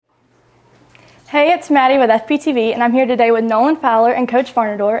Hey, it's Maddie with FPTV, and I'm here today with Nolan Fowler and Coach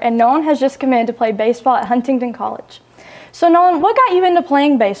Farnador, and Nolan has just committed to play baseball at Huntingdon College. So Nolan, what got you into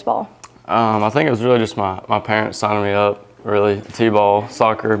playing baseball? I think it was really just my parents signing me up, really, t-ball,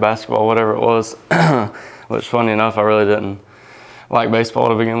 soccer, basketball, whatever it was. Which, funny enough, I really didn't like baseball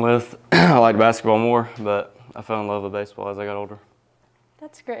to begin with. I liked basketball more, but I fell in love with baseball as I got older.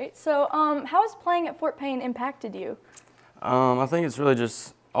 That's great. So how has playing at Fort Payne impacted you? I think it's really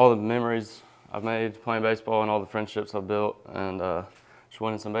just all the memories I've made playing baseball and all the friendships I've built, and just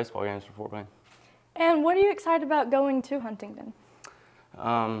winning some baseball games for Fort Payne. And what are you excited about going to Huntingdon?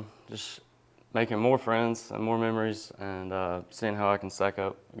 Just making more friends and more memories, and seeing how I can stack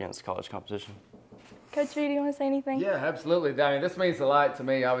up against college competition. Coach V, do you want to say anything? Yeah, absolutely. I mean, this means a lot to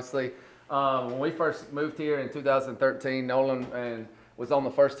me, obviously. When we first moved here in 2013, Nolan was on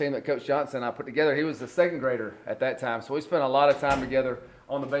the first team that Coach Johnson and I put together. He was a second grader at that time, so we spent a lot of time together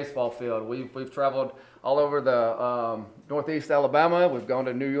on the baseball field. We've traveled all over the Northeast Alabama. We've gone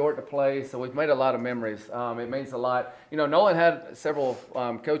to New York to play, so we've made a lot of memories. It means a lot. You know, Nolan had several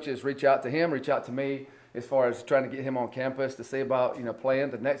coaches reach out to me as far as trying to get him on campus to see about, you know,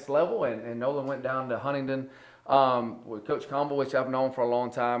 playing the next level. And Nolan went down to Huntingdon with Coach Campbell, which I've known for a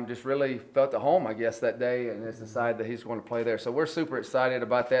long time. Just really felt at home, I guess, that day, and has decided that he's going to play there. So we're super excited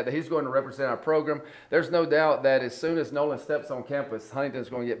about that he's going to represent our program. There's no doubt that as soon as Nolan steps on campus, Huntington's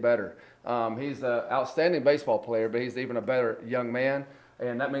going to get better. He's an outstanding baseball player, but he's even a better young man.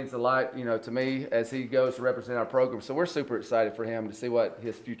 And that means a lot, you know, to me as he goes to represent our program. So we're super excited for him to see what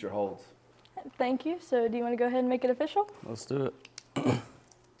his future holds. Thank you. So do you want to go ahead and make it official? Let's do it.